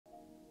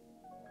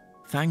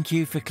Thank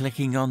you for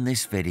clicking on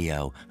this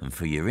video and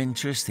for your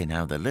interest in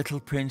how the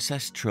Little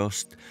Princess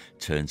Trust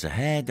turns a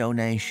hair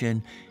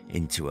donation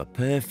into a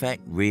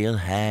perfect real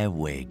hair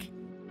wig.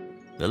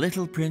 The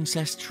Little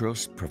Princess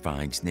Trust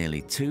provides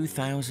nearly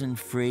 2,000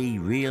 free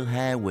real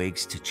hair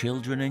wigs to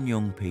children and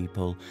young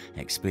people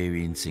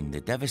experiencing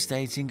the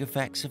devastating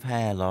effects of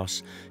hair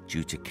loss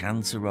due to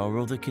cancer or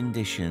other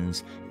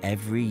conditions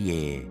every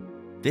year.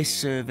 This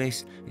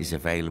service is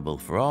available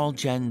for all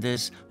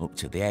genders up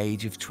to the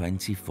age of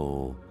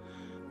 24.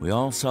 We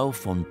also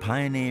fund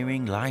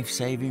pioneering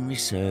life-saving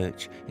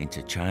research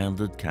into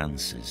childhood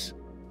cancers.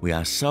 We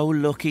are so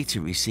lucky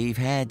to receive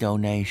hair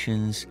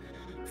donations,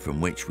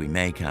 from which we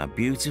make our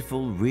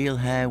beautiful real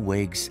hair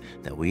wigs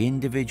that we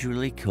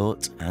individually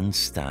cut and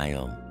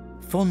style.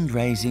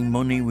 Fundraising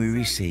money we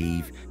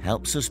receive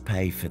helps us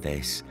pay for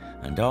this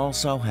and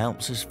also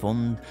helps us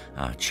fund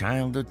our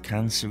childhood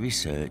cancer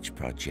research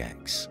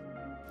projects.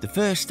 The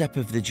first step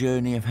of the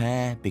journey of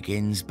hair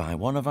begins by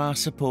one of our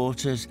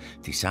supporters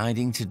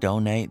deciding to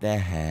donate their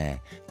hair,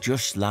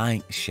 just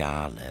like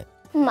Charlotte.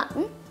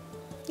 Mum?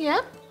 Yeah?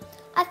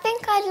 I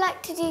think I'd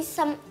like to do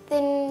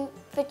something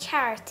for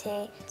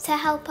charity to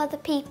help other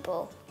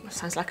people. That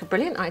sounds like a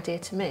brilliant idea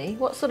to me.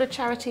 What sort of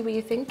charity were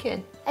you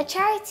thinking? A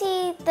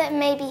charity that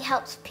maybe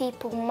helps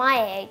people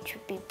my age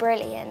would be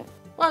brilliant.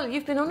 Well,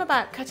 you've been on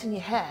about cutting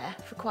your hair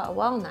for quite a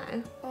while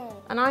now.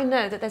 And I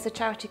know that there's a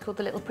charity called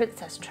the Little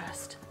Princess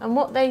Trust. And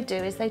what they do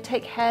is they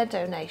take hair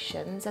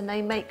donations and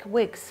they make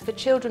wigs for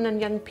children and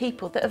young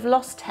people that have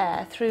lost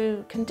hair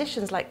through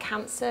conditions like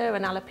cancer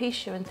and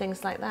alopecia and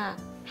things like that.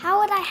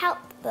 How would I help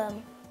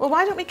them? Well,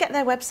 why don't we get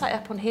their website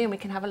up on here and we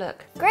can have a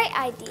look? Great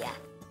idea.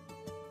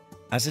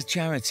 As a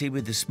charity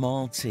with a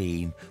small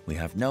team, we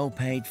have no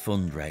paid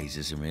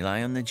fundraisers and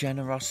rely on the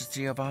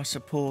generosity of our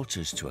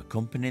supporters to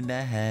accompany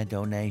their hair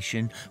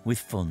donation with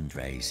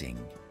fundraising.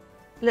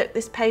 Look,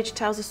 this page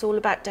tells us all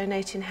about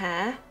donating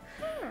hair.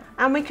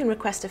 And we can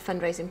request a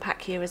fundraising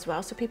pack here as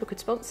well, so people could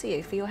sponsor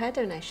you for your hair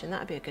donation.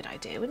 That'd be a good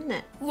idea, wouldn't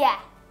it? Yeah.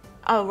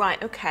 Oh,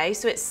 right, okay.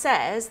 So it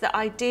says that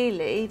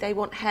ideally they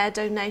want hair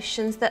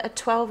donations that are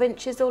 12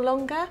 inches or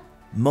longer.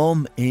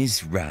 Mum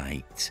is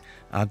right.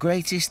 Our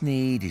greatest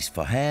need is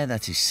for hair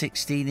that is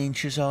 16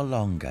 inches or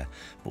longer,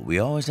 but we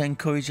always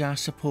encourage our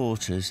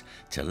supporters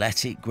to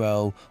let it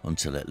grow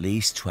until at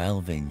least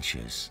 12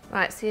 inches.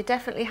 Right, so you're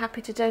definitely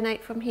happy to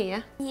donate from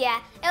here?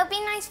 Yeah, it'll be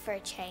nice for a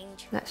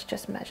change. Let's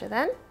just measure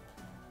then.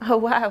 Oh,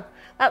 wow,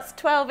 that's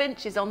 12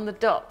 inches on the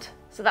dot.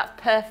 So that's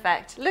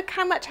perfect. Look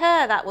how much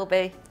hair that will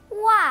be.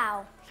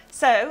 Wow.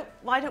 So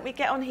why don't we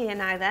get on here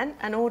now then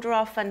and order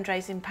our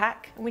fundraising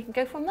pack and we can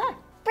go from there.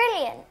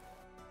 Brilliant.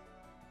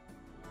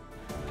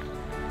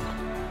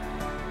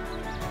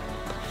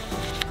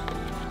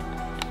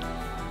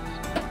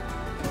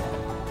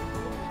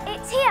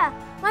 It's here.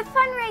 My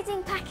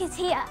fundraising pack is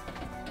here.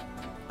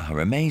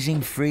 Our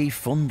amazing free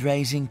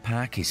fundraising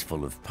pack is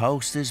full of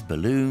posters,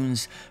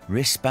 balloons,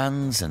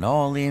 wristbands and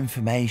all the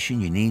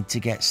information you need to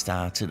get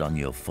started on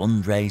your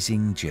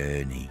fundraising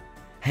journey.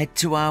 Head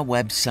to our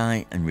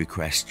website and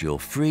request your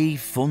free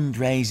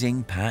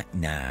fundraising pack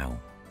now.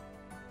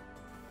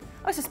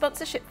 Oh, it's a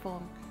sponsorship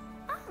form.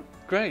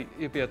 Great,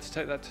 you'll be able to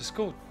take that to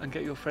school and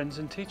get your friends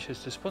and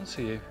teachers to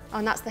sponsor you. Oh,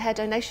 and that's the hair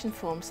donation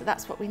form, so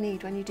that's what we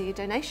need when you do your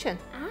donation.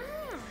 Ah.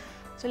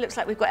 So it looks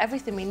like we've got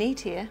everything we need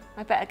here.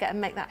 I better get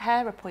and make that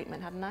hair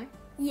appointment, hadn't I?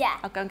 Yeah.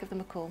 I'll go and give them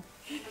a call.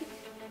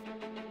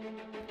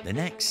 The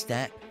next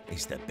step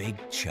is the big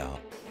chop.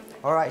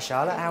 All right,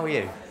 Charlotte, how are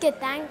you? Good,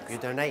 thanks.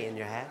 You're donating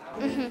your hair?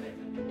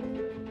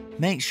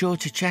 Make sure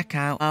to check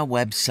out our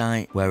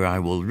website where I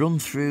will run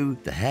through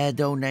the hair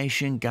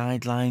donation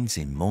guidelines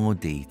in more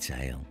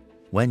detail.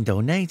 When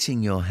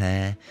donating your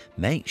hair,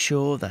 make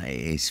sure that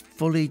it is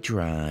fully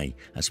dry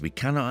as we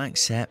cannot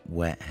accept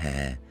wet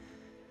hair.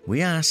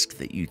 We ask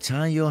that you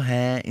tie your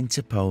hair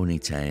into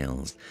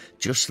ponytails,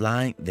 just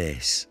like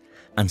this,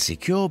 and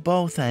secure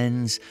both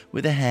ends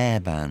with a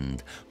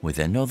hairband with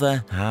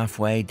another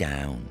halfway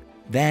down.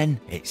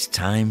 Then it's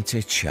time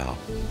to chop.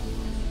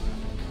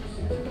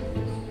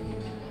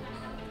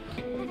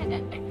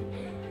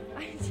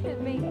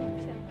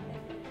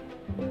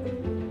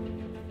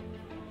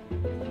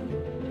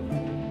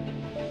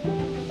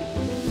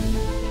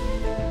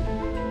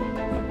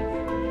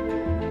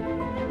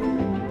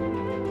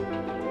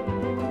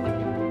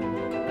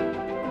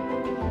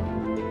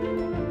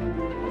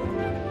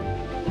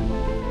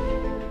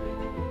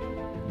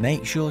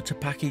 Make sure to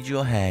package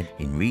your head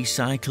in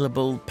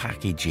recyclable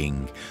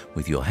packaging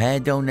with your hair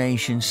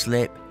donation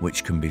slip,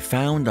 which can be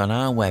found on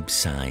our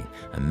website,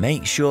 and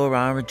make sure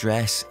our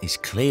address is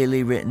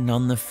clearly written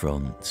on the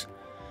front.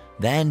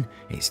 Then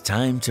it's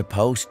time to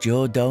post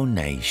your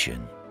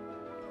donation.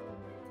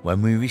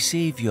 When we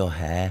receive your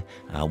hair,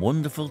 our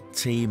wonderful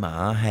team at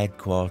our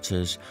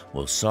headquarters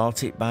will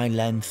sort it by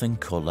length and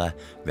colour,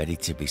 ready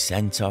to be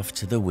sent off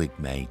to the wig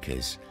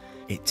makers.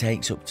 It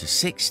takes up to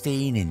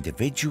 16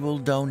 individual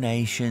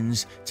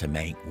donations to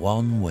make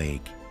one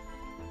wig.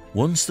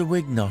 Once the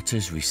wig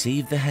knotters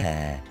receive the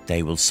hair,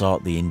 they will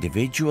sort the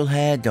individual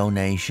hair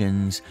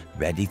donations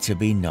ready to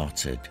be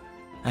knotted.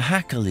 A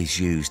hackle is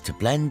used to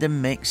blend and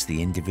mix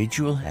the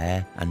individual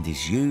hair and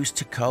is used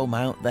to comb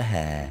out the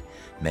hair,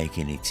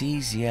 making it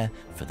easier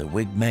for the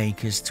wig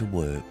makers to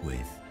work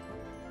with.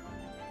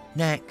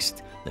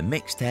 Next, the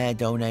mixed hair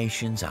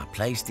donations are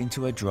placed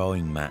into a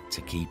drawing mat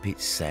to keep it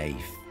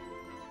safe.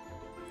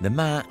 The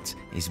mat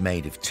is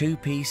made of 2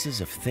 pieces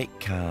of thick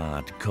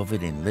card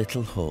covered in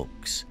little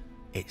hooks.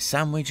 It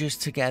sandwiches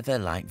together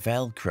like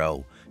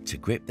Velcro to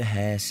grip the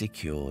hair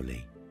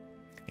securely.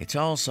 It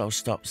also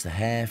stops the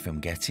hair from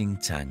getting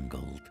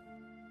tangled.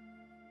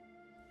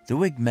 The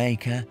wig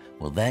maker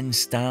will then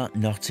start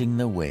knotting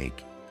the wig.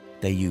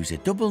 They use a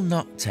double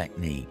knot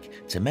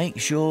technique to make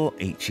sure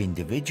each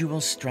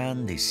individual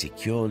strand is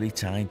securely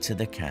tied to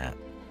the cap.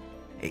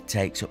 It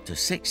takes up to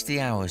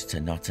 60 hours to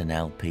knot an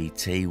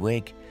LPT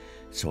wig,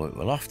 so it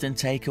will often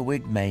take a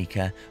wig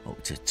maker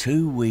up to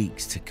 2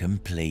 weeks to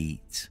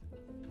complete.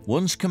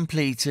 Once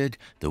completed,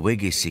 the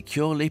wig is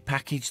securely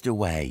packaged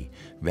away,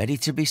 ready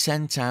to be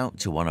sent out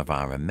to one of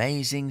our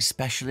amazing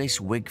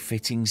specialist wig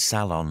fitting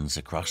salons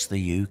across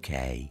the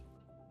UK.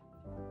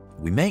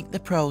 We make the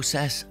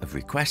process of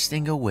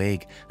requesting a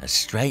wig as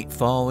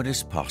straightforward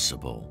as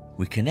possible.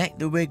 We connect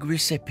the wig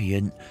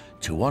recipient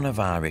to one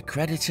of our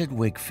accredited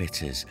wig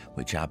fitters,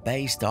 which are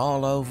based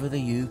all over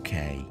the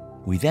UK.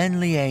 We then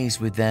liaise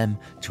with them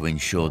to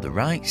ensure the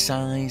right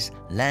size,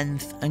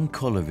 length and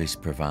colour is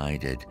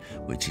provided,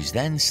 which is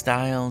then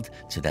styled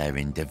to their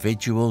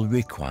individual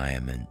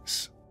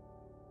requirements.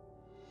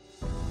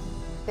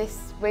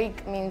 This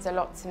wig means a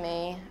lot to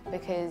me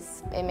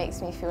because it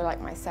makes me feel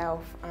like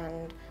myself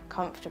and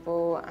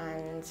comfortable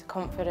and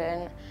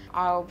confident.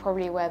 I'll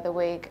probably wear the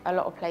wig a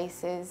lot of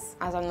places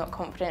as I'm not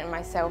confident in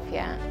myself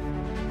yet.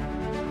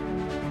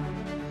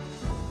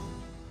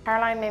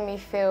 Caroline made me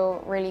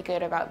feel really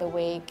good about the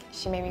wig.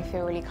 She made me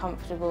feel really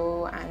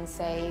comfortable and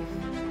safe.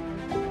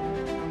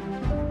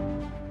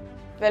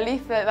 The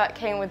leaflet that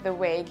came with the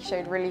wig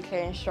showed really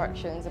clear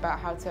instructions about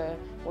how to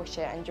wash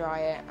it and dry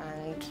it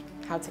and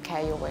how to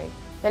care your wig.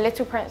 The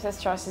Little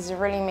Princess Trust is a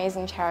really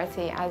amazing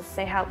charity as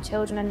they help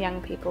children and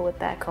young people with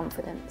their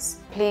confidence.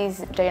 Please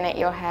donate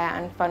your hair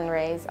and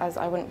fundraise, as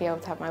I wouldn't be able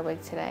to have my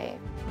wig today.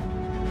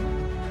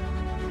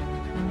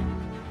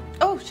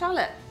 Oh,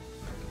 Charlotte.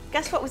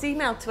 Guess what was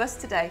emailed to us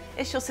today?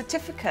 It's your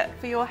certificate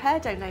for your hair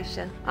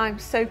donation. I'm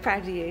so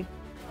proud of you.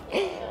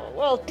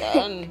 Well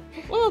done,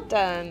 well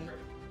done.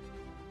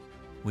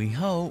 We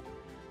hope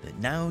that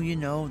now you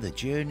know the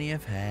journey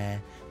of hair,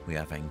 we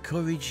have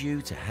encouraged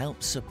you to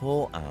help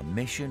support our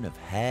mission of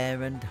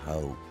hair and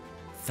hope.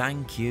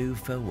 Thank you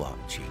for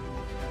watching.